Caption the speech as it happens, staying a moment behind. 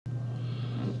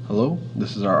Hello,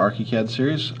 this is our ArchiCAD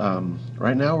series.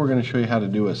 Right now we're going to show you how to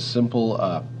do a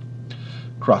simple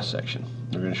cross-section.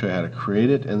 We're going to show you how to create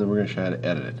it, and then we're going to show you how to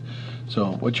edit it.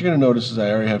 So what you're going to notice is I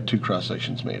already have two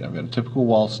cross-sections made. I've got a typical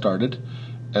wall started,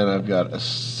 and I've got a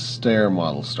stair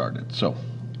model started. So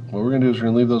what we're going to do is we're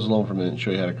going to leave those alone for a minute and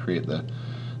show you how to create the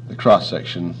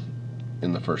cross-section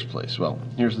in the first place. Well,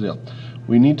 here's the deal.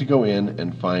 We need to go in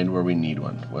and find where we need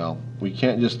one. Well, we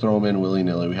can't just throw them in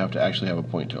willy-nilly. We have to actually have a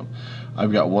point to them.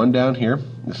 I've got one down here.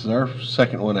 This is our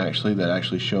second one actually that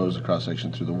actually shows the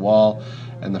cross-section through the wall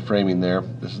and the framing there.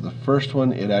 This is the first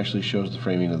one. It actually shows the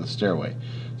framing of the stairway.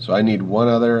 So I need one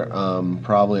other,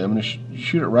 probably I'm going to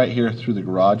shoot it right here through the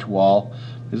garage wall,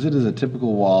 because it is a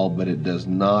typical wall, but it does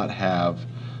not have,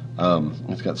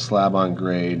 it's got slab on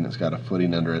grade and it's got a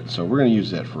footing under it. So we're going to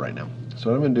use that for right now. So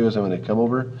what I'm going to do is I'm going to come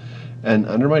over and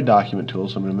under my document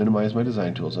tools, so I'm going to minimize my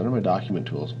design tools. Under my document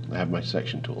tools, I have my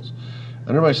section tools.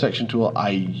 Under my section tool,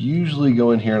 I usually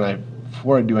go in here and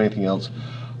before I do anything else,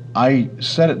 I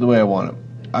set it the way I want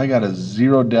it. I got a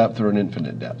 0 depth or an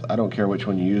infinite depth. I don't care which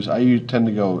one you use. I tend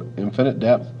to go infinite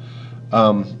depth,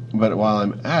 but while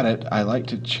I'm at it, I like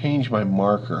to change my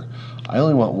marker. I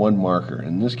only want one marker.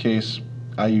 In this case,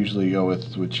 I usually go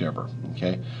with whichever.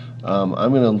 Okay, I'm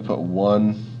going to put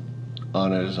 1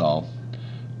 on it as all.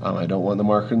 I don't want the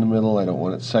marker in the middle. I don't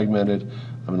want it segmented.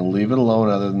 I'm going to leave it alone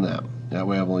other than that. That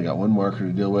way I've only got one marker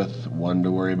to deal with, one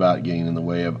to worry about getting in the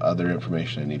way of other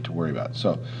information I need to worry about.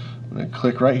 So I'm going to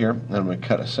click right here, and I'm going to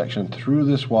cut a section through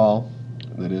this wall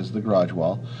that is the garage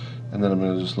wall, and then I'm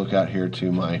going to just look out here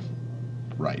to my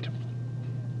right.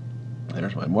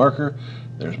 There's my marker,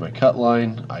 there's my cut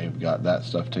line, I've got that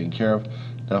stuff taken care of.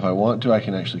 Now if I want to, I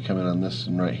can actually come in on this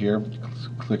and right here,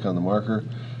 click on the marker,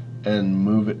 and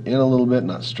move it in a little bit,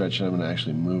 not stretch it. I'm going to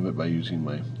actually move it by using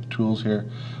my tools here.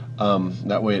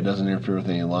 That way it doesn't interfere with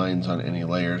any lines on any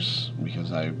layers,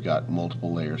 because I've got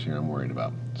multiple layers here I'm worried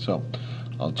about. So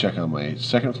I'll check on my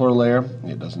second floor layer.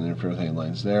 It doesn't interfere with any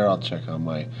lines there. I'll check on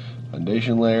my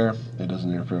foundation layer. It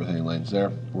doesn't interfere with any lines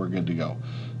there. We're good to go.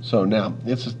 So now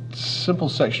it's a simple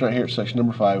section right here, section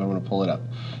number 5. I'm going to pull it up.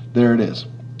 There it is.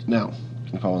 Now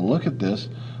if I want to look at this,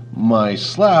 my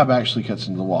slab actually cuts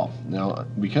into the wall. Now,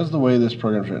 because of the way this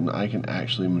program is written, I can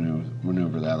actually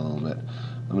maneuver that a little bit.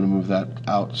 I'm going to move that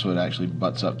out so it actually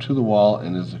butts up to the wall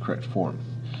and is the correct form.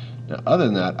 Now, other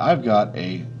than that, I've got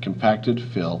a compacted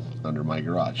fill under my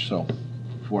garage. So,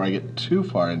 before I get too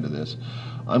far into this,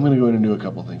 I'm going to go in and do a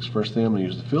couple things. First thing, I'm going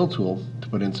to use the fill tool to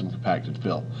put in some compacted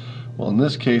fill. Well, in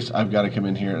this case, I've got to come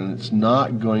in here, and it's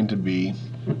not going to be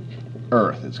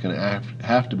earth. It's going to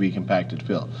have to be compacted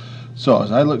fill. So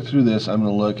as I look through this, I'm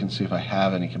going to look and see if I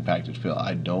have any compacted fill.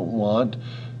 I don't want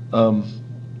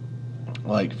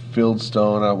like filled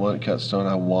stone, I want cut stone,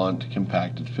 I want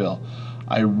compacted fill.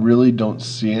 I really don't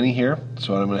see any here,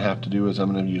 so what I'm going to have to do is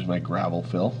I'm going to use my gravel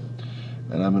fill,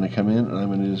 and I'm going to come in and I'm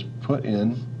going to just put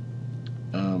in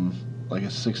like a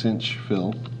 6-inch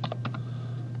fill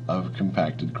of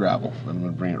compacted gravel. I'm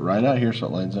going to bring it right out here so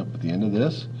it lines up at the end of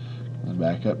this, and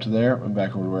back up to there, and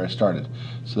back over to where I started.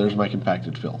 So there's my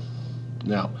compacted fill.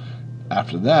 Now,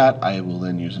 after that, I will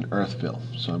then use an earth fill.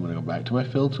 So I'm going to go back to my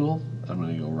fill tool. I'm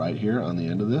going to go right here on the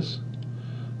end of this.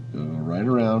 I'm going to go right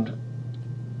around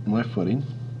my footing,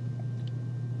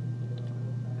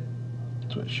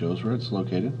 so it shows where it's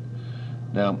located.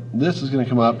 Now, this is going to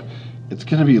come up. It's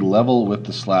going to be level with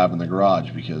the slab in the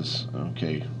garage because,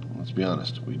 okay, let's be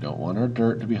honest, we don't want our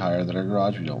dirt to be higher than our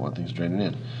garage. We don't want things draining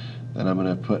in. Then I'm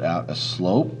going to put out a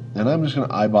slope, and I'm just going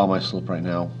to eyeball my slope right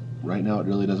now. Right now it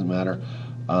really doesn't matter.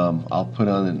 I'll put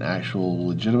on an actual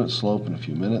legitimate slope in a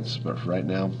few minutes, but for right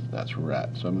now, that's where we're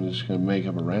at. So I'm just going to make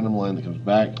up a random line that comes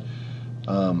back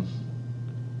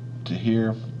to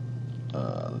here.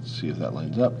 Let's see if that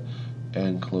lines up,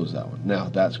 and close that one. Now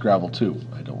that's gravel too.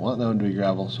 I don't want that one to be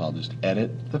gravel, so I'll just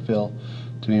edit the fill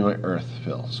to be my earth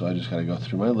fill. So I just got to go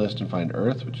through my list and find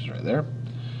earth, which is right there.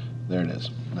 There it is.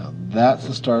 Now that's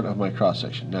the start of my cross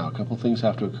section. Now a couple things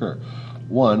have to occur.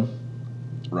 One,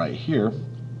 right here,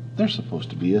 there's supposed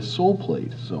to be a sole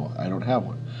plate, so I don't have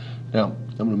one. Now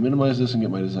I'm going to minimize this and get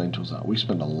my design tools out. We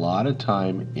spend a lot of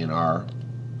time in our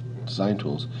design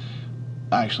tools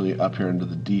actually up here into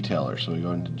the detailer. So we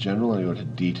go into general and I go to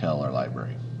detail our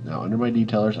library. Now under my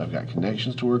detailers, I've got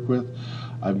connections to work with.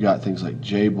 I've got things like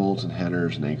J bolts and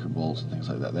headers and anchor bolts and things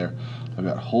like that there. I've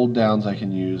got hold downs I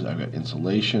can use. I've got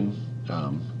insulation,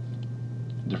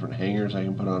 different hangers I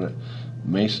can put on it,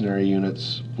 masonry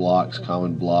units, blocks,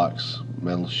 common blocks,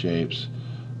 metal shapes,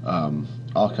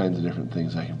 all kinds of different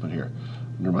things I can put here.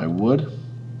 Under my wood,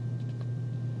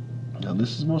 now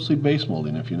this is mostly base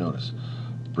molding if you notice.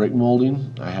 Brick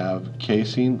molding, I have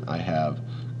casing, I have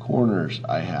corners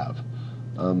I have.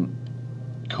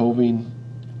 Coving,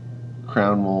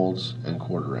 crown molds, and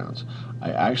quarter rounds.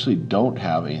 I actually don't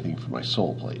have anything for my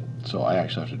sole plate, so I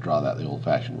actually have to draw that the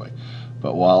old-fashioned way.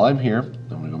 But while I'm here, I'm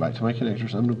going to go back to my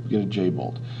connectors. I'm going to get a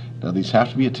J-bolt. Now these have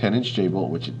to be a 10-inch J-bolt,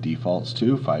 which it defaults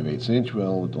to 5/8 inch.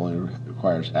 Well, it only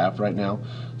requires half right now,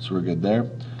 so we're good there.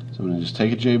 So I'm going to just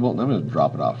take a J-bolt and I'm going to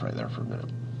drop it off right there for a minute.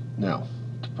 Now,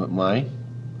 to put my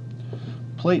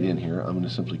plate in here, I'm going to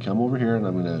simply come over here and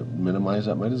I'm going to minimize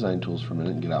up my design tools for a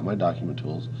minute and get out my document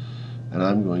tools, and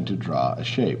I'm going to draw a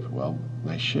shape. Well,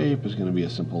 my shape is going to be a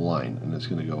simple line, and it's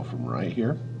going to go from right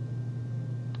here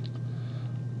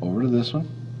over to this one,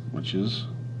 which is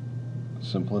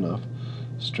simple enough,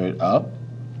 straight up.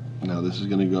 Now this is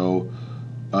going to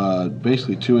go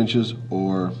basically 2 inches,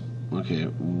 or okay,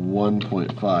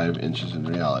 1.5 inches in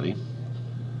reality.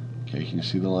 Okay, can you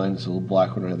see the line? It's a little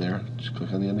black one right there. Just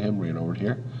click on the end of him, bring it over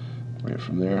here, bring it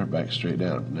from there back straight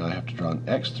down. Now I have to draw an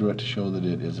X through it to show that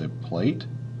it is a plate.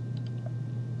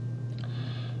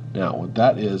 Now what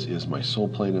that is my sole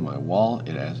plate in my wall.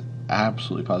 It has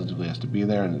absolutely positively has to be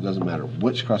there, and it doesn't matter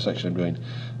which cross section I'm doing,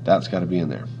 that's got to be in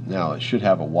there. Now it should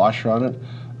have a washer on it.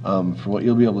 For what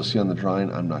you'll be able to see on the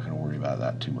drawing, I'm not going to worry about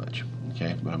that too much.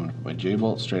 Okay, but I'm going to put my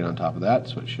J-bolt straight on top of that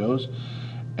so it shows,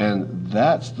 and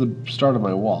that's the start of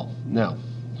my wall. Now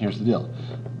here's the deal,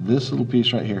 this little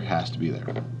piece right here has to be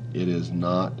there. It is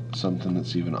not something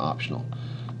that's even optional.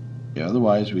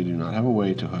 Otherwise, we do not have a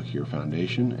way to hook your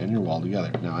foundation and your wall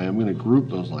together. Now I am going to group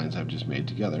those lines I've just made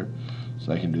together,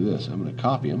 so I can do this. I'm going to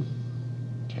copy them.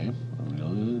 Okay, I'm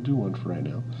going to do one for right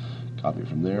now. Copy it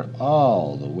from there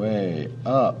all the way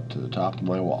up to the top of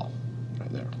my wall,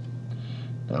 right there.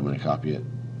 Now I'm going to copy it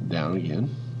down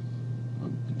again.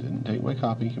 Didn't take my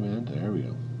copy command. There we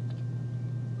go.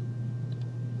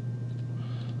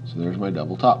 So there's my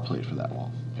double top plate for that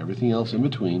wall. Everything else in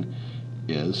between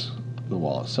is the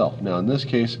wall itself. Now in this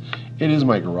case, it is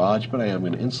my garage, but I am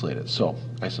going to insulate it. So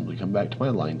I simply come back to my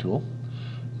line tool.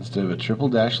 Instead of a triple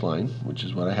dash line, which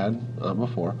is what I had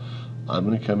before, I'm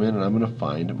going to come in and I'm going to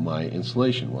find my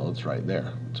insulation. Well, it's right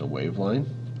there. It's a wave line,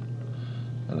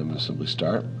 and I'm going to simply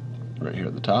start right here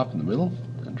at the top in the middle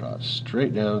and draw it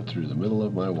straight down through the middle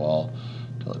of my wall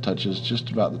until it touches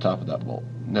just about the top of that bolt.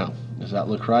 Now, does that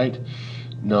look right?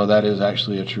 No, that is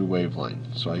actually a true wave line.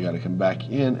 So I got to come back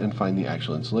in and find the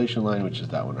actual insulation line, which is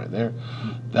that one right there.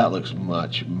 That looks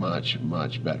much, much,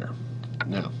 much better.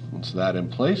 Now, once that's in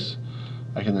place,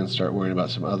 I can then start worrying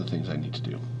about some other things I need to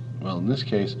do. Well, in this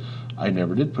case, I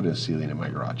never did put a ceiling in my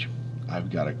garage. I've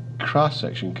got a cross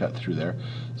section cut through there,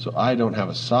 so I don't have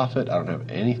a soffit, I don't have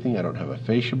anything, I don't have a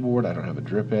fascia board, I don't have a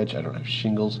drip edge, I don't have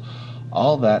shingles.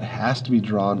 All that has to be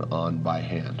drawn on by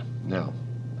hand. Now,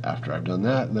 after I've done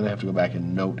that, then I have to go back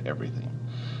and note everything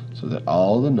so that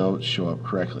all the notes show up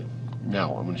correctly.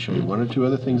 Now, I'm going to show you one or two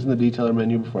other things in the detailer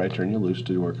menu before I turn you loose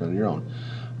to work on your own.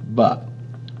 But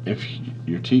if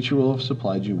your teacher will have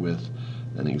supplied you with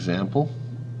an example,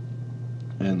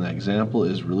 and the example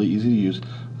is really easy to use,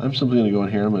 I'm simply going to go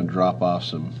in here and I'm going to drop off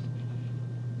some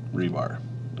rebar.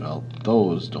 Well,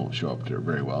 those don't show up there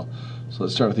very well, so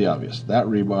let's start with the obvious. That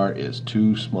rebar is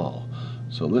too small.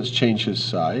 So let's change his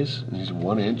size. He's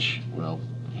 1 inch. Well,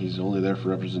 he's only there for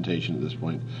representation at this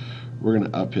point. We're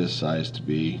going to up his size to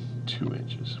be 2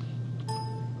 inches.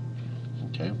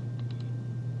 Okay.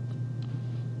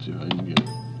 See if I can get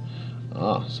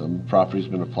it. Some property's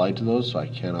been applied to those, so I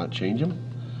cannot change them.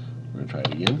 We're going to try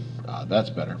it again. That's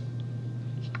better.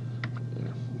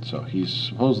 There. So he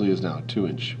supposedly is now a 2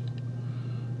 inch.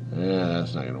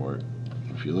 That's not going to work.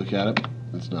 If you look at it,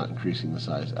 it's not increasing the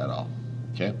size at all.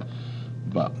 Okay.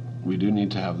 But we do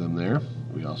need to have them there.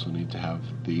 We also need to have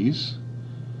these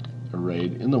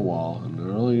arrayed in the wall, and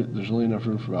there's only enough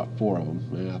room for about 4 of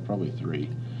them, yeah, probably 3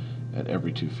 at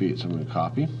every 2 feet. So I'm going to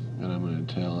copy, and I'm going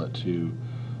to tell it to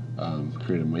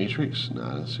create a matrix.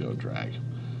 Nah, let's go drag,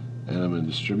 and I'm going to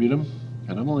distribute them,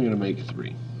 and I'm only going to make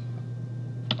 3.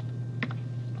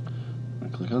 I'm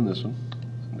going to click on this one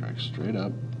and drag straight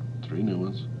up 3 new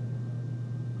ones.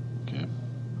 Okay,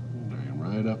 drag them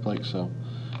right up like so.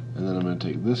 And then I'm going to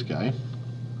take this guy,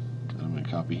 and I'm going to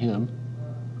copy him.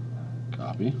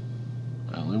 Copy.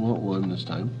 I only want 1 this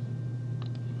time.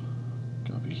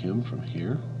 Copy him from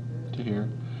here to here.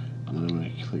 And then I'm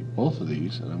going to click both of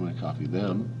these, and I'm going to copy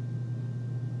them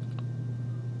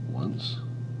once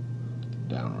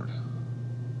downward.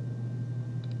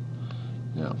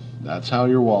 Now, that's how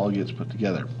your wall gets put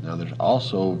together. Now, there's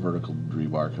also vertical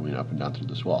rebar coming up and down through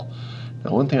this wall.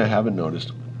 Now, one thing I haven't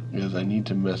noticed is I need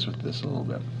to mess with this a little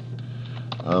bit.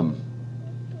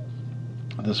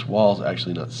 This wall is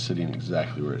actually not sitting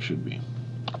exactly where it should be.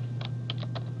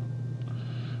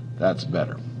 That's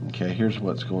better. Okay, here's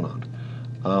what's going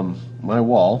on. My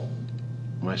wall,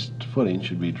 my footing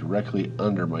should be directly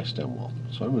under my stem wall.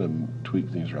 So I'm going to tweak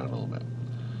things around a little bit.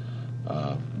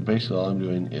 Basically all I'm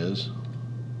doing is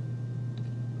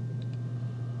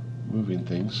moving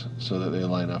things so that they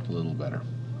line up a little better.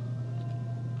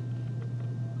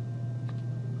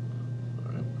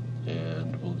 All right.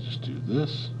 And we'll just do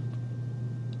this.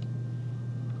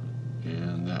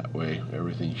 And that way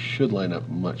everything should line up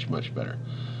much, much better.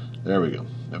 There we go.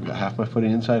 I've got half my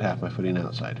footing inside, half my footing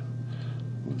outside.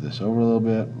 Move this over a little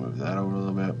bit, move that over a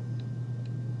little bit.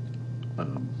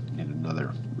 Need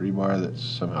another rebar that's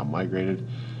somehow migrated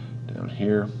down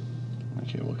here.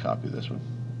 Okay, we'll copy this one.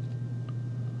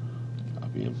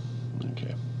 Copy him.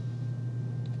 Okay.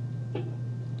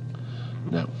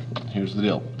 Now, here's the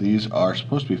deal. These are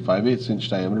supposed to be 5/8 inch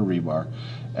diameter rebar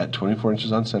at 24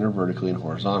 inches on center vertically and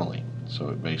horizontally. So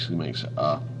it basically makes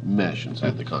a mesh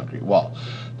inside the concrete wall.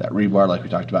 That rebar, like we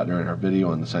talked about during our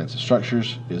video on the science of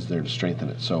structures, is there to strengthen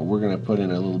it. So we're going to put in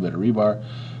a little bit of rebar,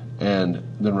 and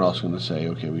then we're also going to say,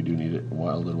 okay, we do need it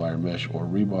welded wire mesh or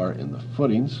rebar in the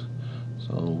footings.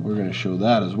 So we're going to show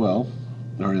that as well,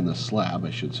 or in the slab,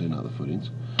 I should say, not the footings.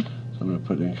 So I'm going to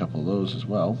put in a couple of those as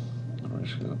well. And we're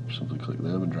just going to simply click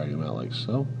them and drag them out like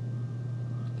so.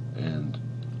 And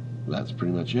that's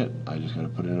pretty much it. I just got to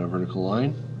put in a vertical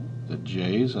line that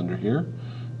J's under here,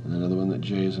 and another one that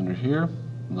J's under here,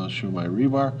 and those show my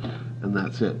rebar, and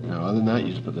that's it. Now other than that,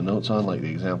 you just put the notes on like the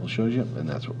example shows you, and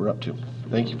that's what we're up to.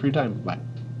 Thank you for your time. Bye.